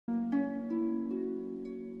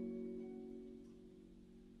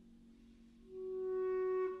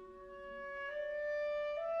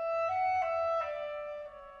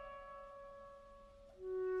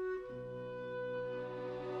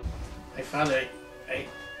father,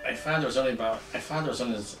 my father was only about. My father was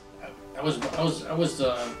on his. I was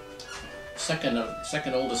the second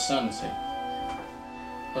oldest son. See,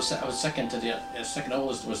 I was second to the second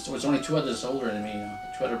oldest. There was only two others older than me.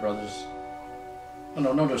 Two other brothers. Oh,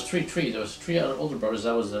 no, there was three. There was three other older brothers.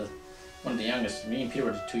 I was one of the youngest. Me and Peter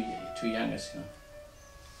were the two youngest.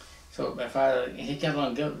 So my father, he kept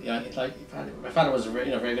on good. My father was a very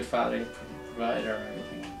good father, provider, and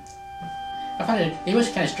everything. My father, he was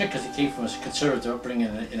kind of strict because he came from a conservative upbringing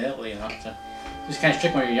in Italy. So he was kind of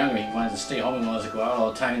strict when we were younger. He wanted to stay home. He wanted to go out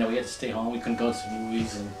all the time. We had to stay home. We couldn't go to the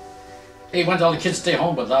movies. And he wanted all the kids to stay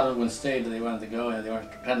home, but a lot of them wouldn't stay. They wanted to go, and they weren't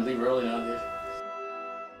trying to leave early.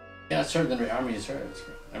 I served in the army for a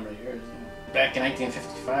number of years. Back in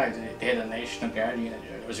 1955, they had a National Guard unit.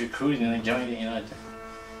 I was recruiting, and I joined it.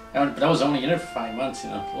 But I was only in it for 5 months. A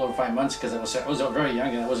little over 5 months, because I was very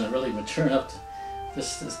young and I wasn't really mature enough to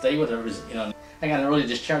stay with her. I got an early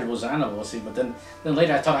discharge, was honorable, see. But then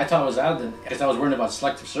later, I thought I was out, because I was worrying about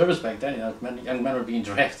selective service back then. Young men were being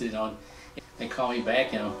drafted. And they called me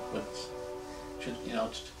back,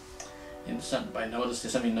 by notice. They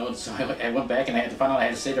sent me notice. So I went back, and I had to find out I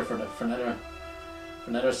had to stay there for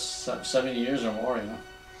another 7 years or more.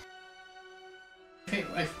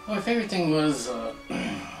 My favorite thing was,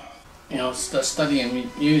 studying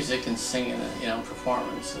music and singing,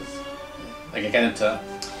 performances. Like I got into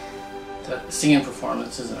singing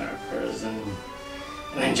performances in our chorus, and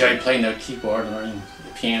I enjoyed playing the keyboard and learning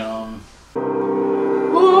the piano.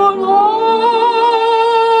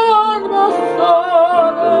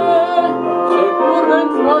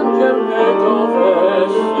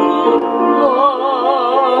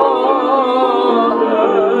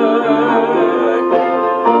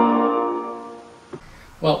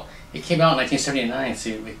 Well, it came out in 1979,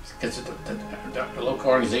 see, because the local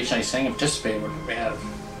organization I sang and participated with, we had, I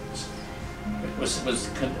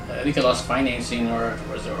think it lost financing or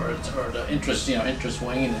the interest, interest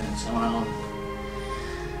waned, and somehow,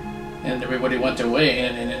 and everybody went their way,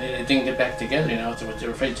 and it didn't get back together, so they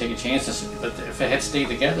were afraid to take a chance. But if it had stayed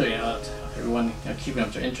together, everyone keeping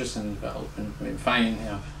up their interest and developing, maybe finding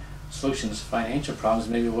solutions to financial problems,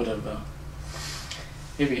 maybe would have.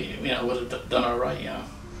 Would have done all right,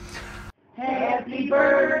 Happy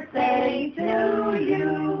birthday to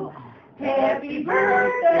you. Happy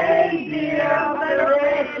birthday, dear Mother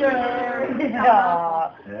Richard.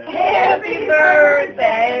 Happy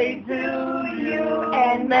birthday to you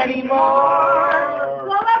and many more.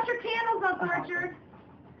 Blow out your candles up, Richard.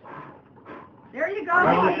 There you go.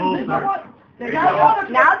 Now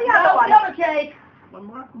the other one. The other cake. One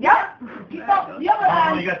more? Yep. Keep up the other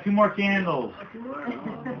one. You got 2 more candles.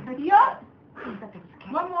 Yep.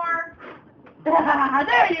 One more.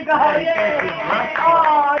 There you go. Yay.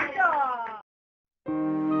 Oh, yeah.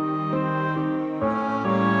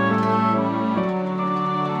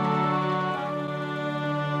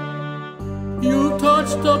 You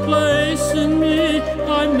touched a place in me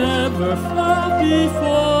I never felt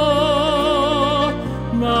before.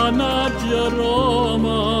 Manager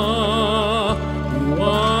Roma, who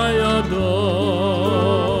I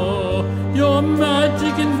adore. Your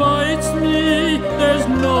magic invites me, there's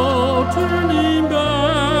no turning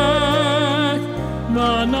back.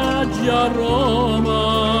 Manager Roma,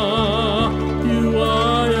 you I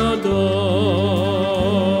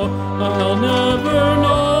adore. I'll never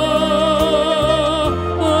know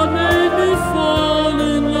what made me fall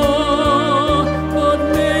in love, what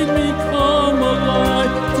made me come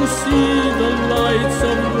alive to see the lights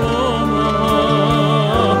of Roma.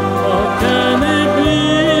 What can it be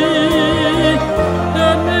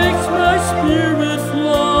that makes my spirit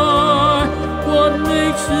fly? What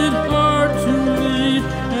makes it hard to leave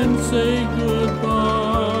and say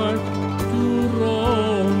goodbye to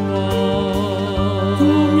Roma? To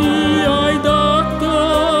me ai dato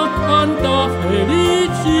tanta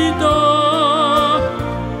felicità,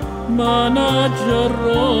 Manager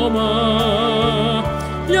Roma,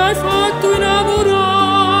 mi hai fatto innamorare.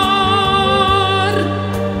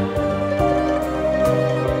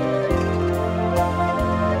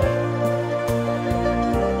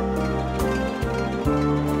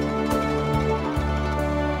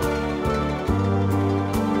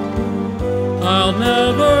 I'll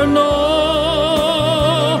never know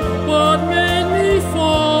what made me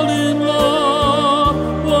fall in love,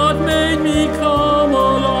 what made me come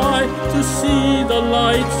alive to see the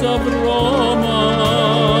lights of Roma.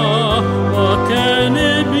 What can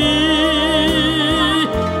it be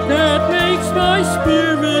that makes my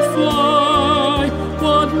spirit fly?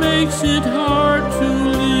 What makes it hard to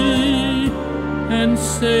leave and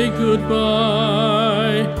say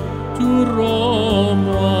goodbye to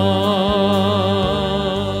Roma?